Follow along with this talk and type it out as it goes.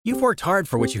You've worked hard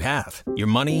for what you have. Your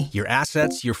money, your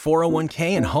assets, your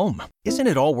 401k, and home. Isn't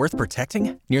it all worth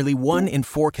protecting? Nearly 1 in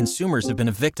 4 consumers have been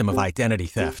a victim of identity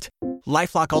theft.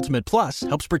 LifeLock Ultimate Plus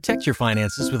helps protect your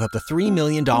finances with up to $3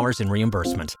 million in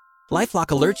reimbursement. LifeLock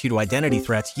alerts you to identity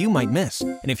threats you might miss.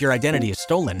 And if your identity is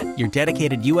stolen, your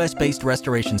dedicated U.S.-based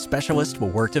restoration specialist will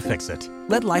work to fix it.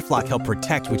 Let LifeLock help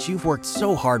protect what you've worked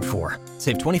so hard for.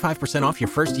 Save 25% off your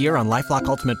first year on LifeLock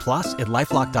Ultimate Plus at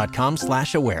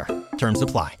LifeLock.com/aware. Terms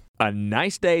apply. A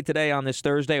nice day today on this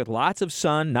Thursday with lots of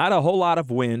sun, not a whole lot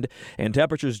of wind, and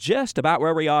temperatures just about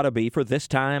where we ought to be for this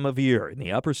time of year, in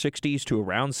the upper 60s to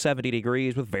around 70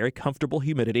 degrees with very comfortable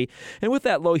humidity. And with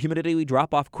that low humidity, we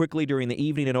drop off quickly during the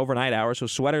evening and overnight hours, so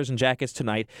sweaters and jackets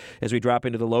tonight as we drop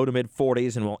into the low to mid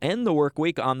 40s, and we'll end the work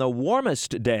week on the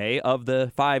warmest day of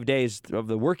the 5 days, of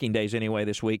the working days anyway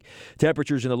this week.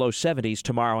 Temperatures in the low 70s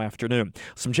tomorrow afternoon.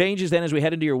 Some changes then as we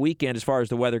head into your weekend as far as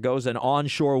the weather goes. An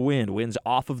onshore wind, winds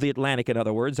off of the Atlantic, in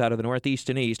other words, out of the northeast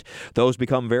and east. Those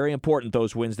become very important,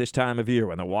 those winds, this time of year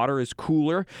when the water is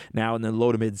cooler, now in the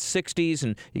low to mid 60s,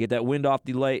 and you get that wind off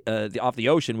the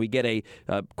ocean. We get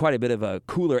quite a bit of a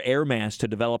cooler air mass to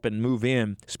develop and move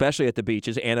in, especially at the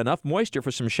beaches, and enough moisture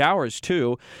for some showers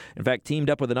too. In fact, teamed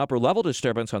up with an upper level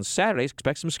disturbance on Saturdays,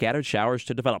 expect some scattered showers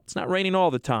to develop. It's not raining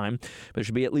all the time, but there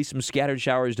should be at least some scattered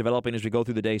showers developing as we go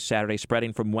through the day Saturday,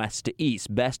 spreading from west to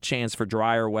east. Best chance for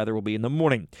drier weather will be in the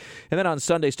morning. And then on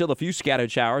Sunday, still a few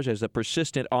scattered showers as the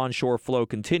persistent onshore flow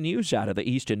continues out of the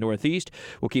east and northeast.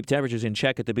 We'll keep temperatures in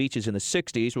check at the beaches in the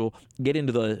 60s. We'll get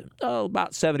into the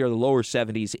about 70 or the lower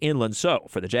 70s inland. So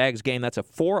for the Jags game, that's a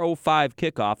 4:05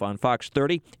 kickoff on Fox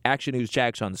 30. Action News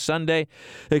Jags on Sunday.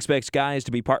 Expect skies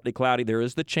to be partly cloudy. There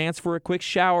is the chance for a quick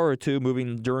shower or two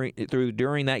moving during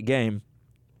that game,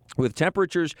 with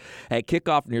temperatures at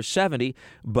kickoff near 70,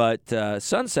 but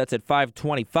sunsets at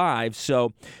 5:25.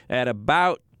 So at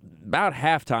about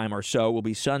halftime or so will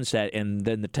be sunset, and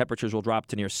then the temperatures will drop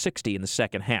to near 60 in the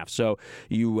second half. So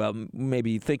you may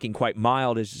be thinking quite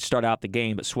mild as you start out the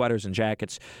game, but sweaters and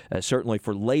jackets certainly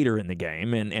for later in the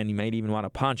game, and you may even want a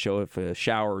poncho if a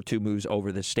shower or two moves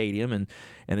over the stadium and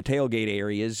the tailgate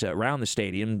areas around the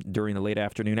stadium during the late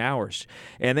afternoon hours.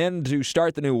 And then to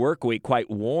start the new work week, quite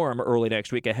warm early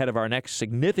next week ahead of our next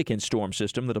significant storm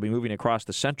system that'll be moving across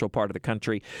the central part of the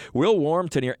country. We'll warm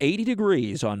to near 80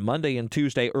 degrees on Monday and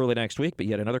Tuesday early next week, but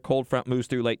yet another cold front moves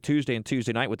through late Tuesday and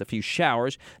Tuesday night with a few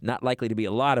showers. Not likely to be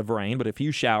a lot of rain, but a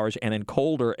few showers, and then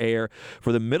colder air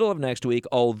for the middle of next week,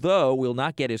 although we'll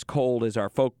not get as cold as our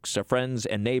folks, our friends,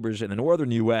 and neighbors in the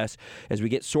northern U.S. as we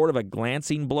get sort of a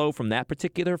glancing blow from that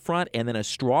particular front, and then a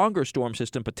stronger storm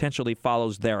system potentially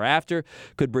follows thereafter.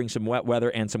 Could bring some wet weather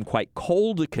and some quite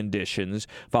cold conditions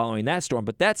following that storm,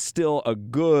 but that's still a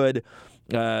good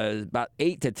about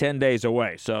 8 to 10 days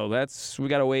away. So we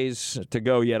got a ways to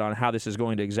go yet on how this is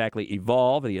going to exactly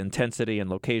evolve, the intensity and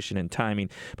location and timing,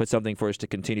 but something for us to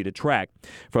continue to track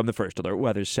from the First Alert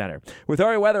Weather Center. With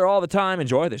our weather all the time,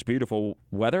 enjoy this beautiful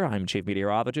weather. I'm Chief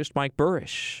Meteorologist Mike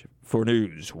Burrish for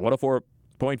News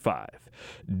 104.5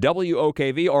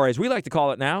 WOKV, or as we like to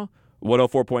call it now,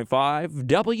 104.5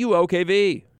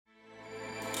 WOKV.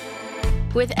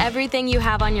 With everything you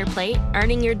have on your plate,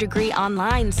 earning your degree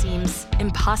online seems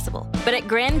impossible. But at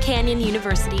Grand Canyon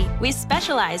University, we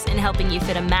specialize in helping you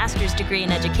fit a master's degree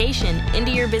in education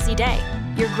into your busy day.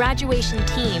 Your graduation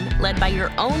team, led by your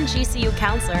own GCU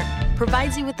counselor,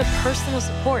 provides you with the personal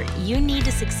support you need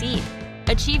to succeed.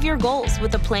 Achieve your goals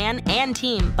with a plan and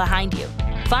team behind you.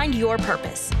 Find your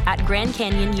purpose at Grand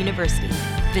Canyon University.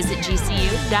 Visit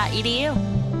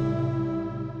gcu.edu.